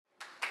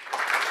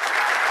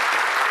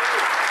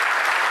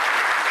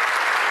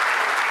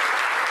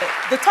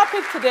The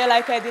topic today,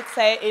 like I did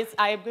say, is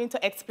I am going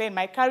to explain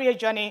my career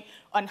journey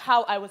on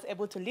how I was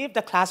able to leave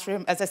the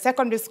classroom as a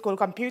secondary school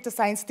computer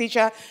science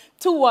teacher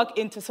to work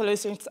into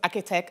solutions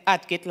architect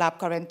at GitLab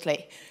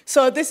currently.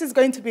 So this is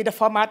going to be the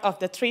format of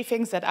the 3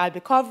 things that I'll be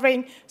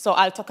covering. So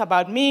I'll talk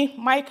about me,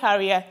 my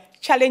career,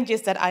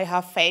 challenges that I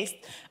have faced,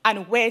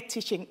 and where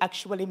teaching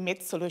actually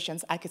meets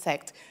solutions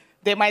architect.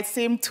 They might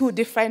seem 2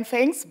 different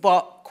things,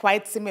 but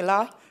quite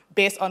similar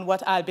based on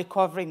what I'll be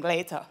covering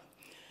later.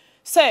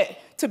 So,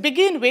 to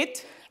begin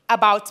with,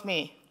 about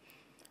me.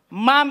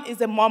 Mom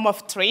is a mom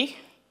of 3,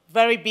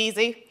 very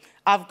busy.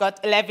 I've got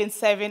 11,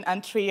 7,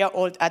 and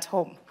 3-year-old at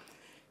home.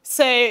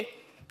 So,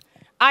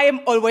 I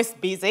am always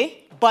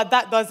busy, but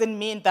that doesn't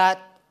mean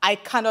that I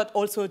cannot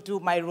also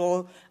do my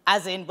role,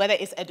 as in whether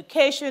it's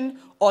education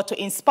or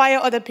to inspire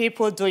other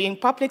people doing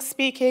public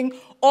speaking,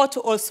 or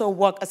to also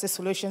work as a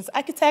solutions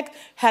architect,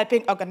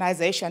 helping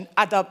organizations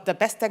adopt the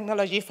best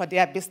technology for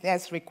their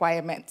business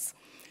requirements.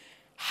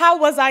 How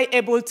was I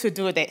able to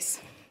do this?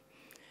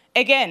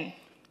 Again,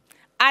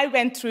 I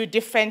went through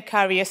different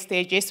career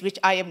stages, which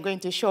I am going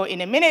to show in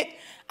a minute,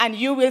 and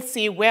you will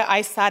see where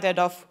I started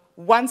off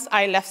once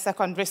I left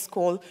secondary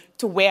school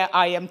to where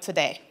I am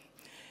today.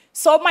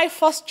 So my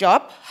first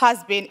job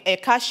has been a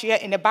cashier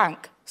in a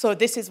bank. So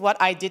this is what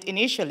I did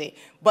initially,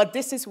 but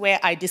this is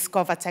where I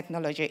discovered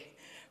technology.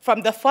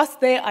 From the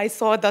first day I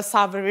saw the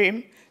server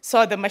room,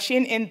 saw the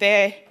machine in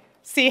there,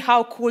 see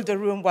how cool the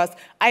room was,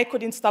 I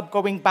couldn't stop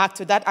going back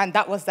to that, and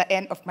that was the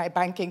end of my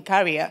banking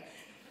career.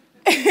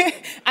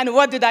 And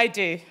what did I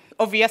do?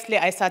 Obviously,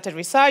 I started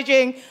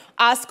researching,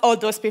 asked all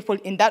those people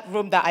in that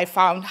room that I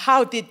found,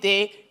 how did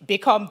they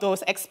become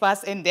those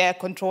experts in there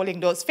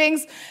controlling those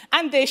things?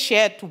 And they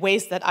shared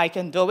ways that I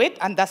can do it,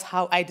 and that's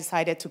how I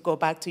decided to go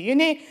back to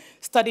uni,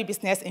 study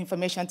business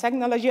information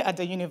technology at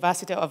the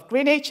University of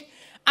Greenwich,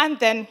 and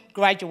then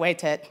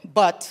graduated,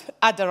 but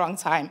at the wrong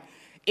time.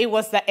 It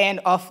was the end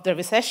of the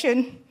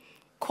recession,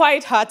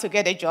 quite hard to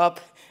get a job,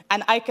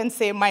 and I can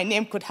say my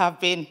name could have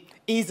been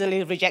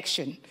easily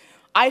rejection.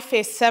 I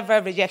faced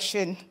several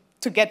rejections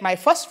to get my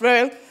first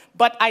role,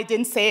 but I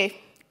didn't say,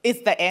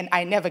 it's the end,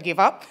 I never give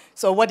up.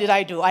 So what did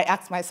I do? I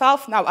asked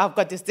myself, now I've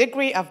got this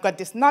degree, I've got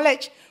this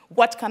knowledge,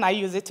 what can I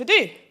use it to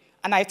do?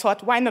 And I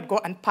thought, why not go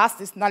and pass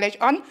this knowledge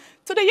on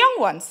to the young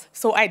ones?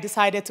 So I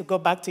decided to go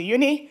back to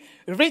uni,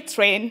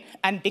 retrain,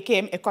 and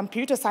became a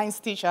computer science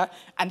teacher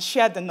and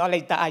shared the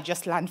knowledge that I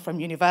just learned from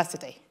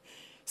university.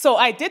 So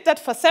I did that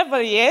for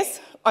several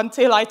years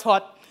until I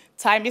thought,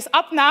 time is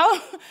up now,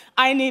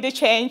 I need a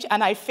change,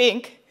 and I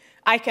think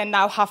I can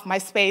now have my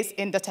space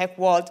in the tech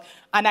world,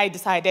 and I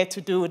decided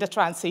to do the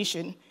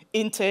transition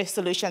into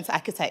solutions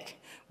architect.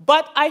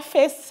 But I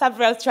faced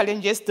several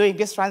challenges doing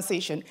this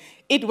transition.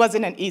 It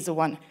wasn't an easy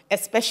one,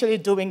 especially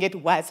doing it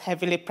whilst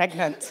heavily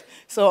pregnant.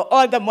 So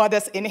all the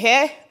mothers in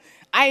here,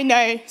 I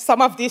know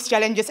some of these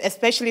challenges,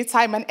 especially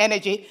time and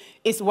energy,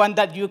 is one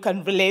that you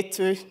can relate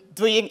to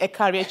doing a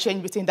career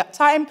change within that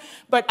time,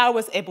 but I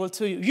was able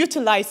to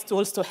utilize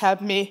tools to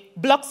help me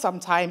block some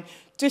time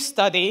to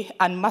study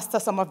and master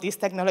some of these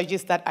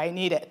technologies that I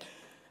needed.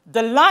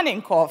 The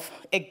learning curve,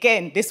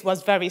 again, this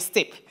was very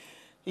steep.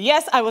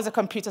 Yes, I was a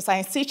computer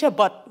science teacher,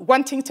 but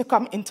wanting to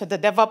come into the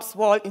DevOps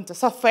world, into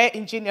software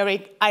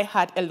engineering, I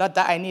had a lot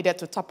that I needed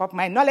to top up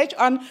my knowledge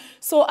on,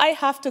 so I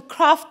have to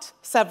craft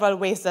several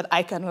ways that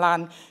I can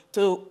learn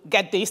to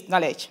get this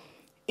knowledge.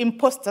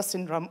 Imposter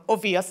syndrome,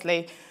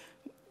 obviously,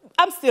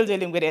 I'm still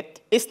dealing with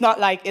it. It's not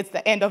like it's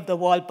the end of the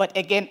world, but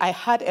again, I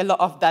had a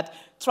lot of that,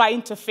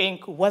 trying to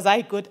think, was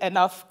I good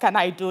enough? Can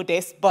I do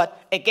this?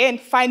 But again,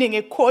 finding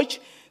a coach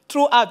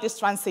throughout this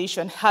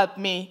transition helped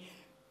me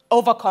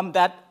overcome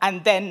that.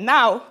 And then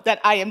now that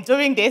I am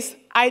doing this,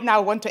 I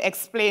now want to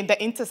explain the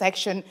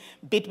intersection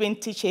between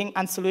teaching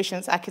and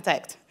solutions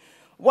architect.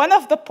 One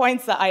of the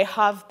points that I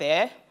have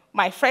there,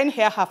 my friend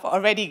here have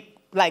already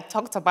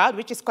talked about,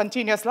 which is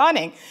continuous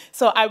learning.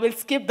 So I will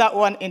skip that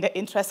one in the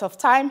interest of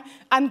time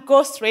and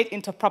go straight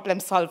into problem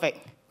solving.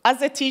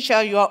 As a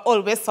teacher, you are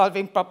always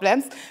solving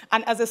problems.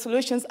 And as a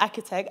solutions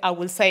architect, I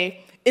will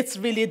say it's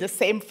really the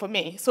same for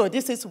me. So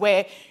this is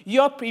where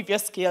your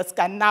previous skills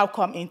can now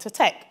come into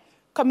tech.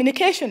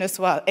 Communication as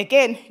well.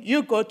 Again,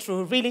 you go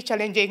through really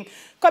challenging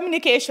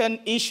communication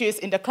issues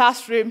in the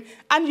classroom,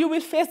 and you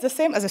will face the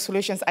same as a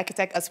solutions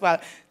architect as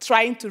well,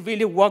 trying to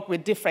really work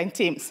with different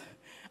teams.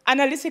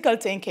 Analytical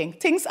thinking,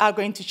 things are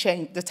going to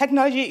change. The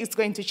technology is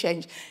going to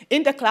change.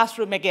 In the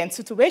classroom, again,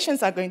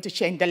 situations are going to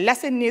change. The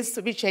lesson needs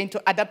to be changed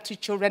to adapt to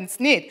children's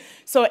needs.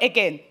 So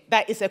again,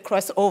 that is a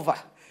crossover.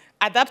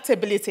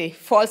 Adaptability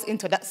falls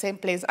into that same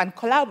place, and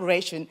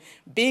collaboration,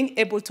 being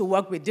able to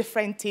work with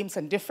different teams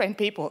and different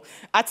people.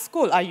 At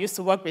school, I used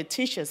to work with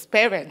teachers,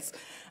 parents,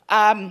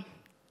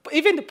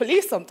 even the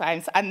police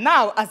sometimes. And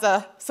now, as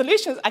a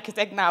solutions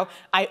architect now,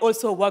 I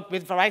also work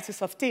with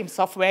varieties of teams,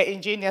 software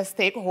engineers,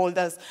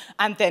 stakeholders,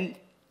 and then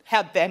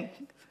help them.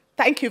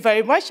 Thank you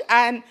very much.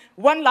 And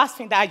one last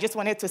thing that I just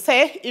wanted to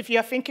say, if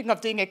you're thinking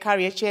of doing a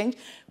career change,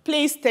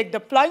 please take the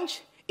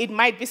plunge. It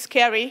might be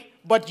scary,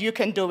 but you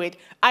can do it.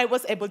 I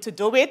was able to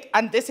do it,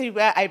 and this is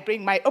where I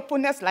bring my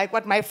openness, like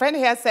what my friend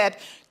here said,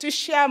 to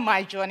share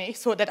my journey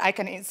so that I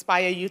can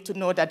inspire you to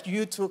know that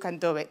you too can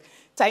do it.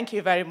 Thank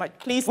you very much.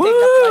 Please take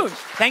the pledge.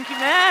 Thank you,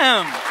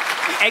 ma'am.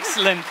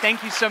 Excellent.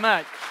 Thank you so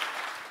much.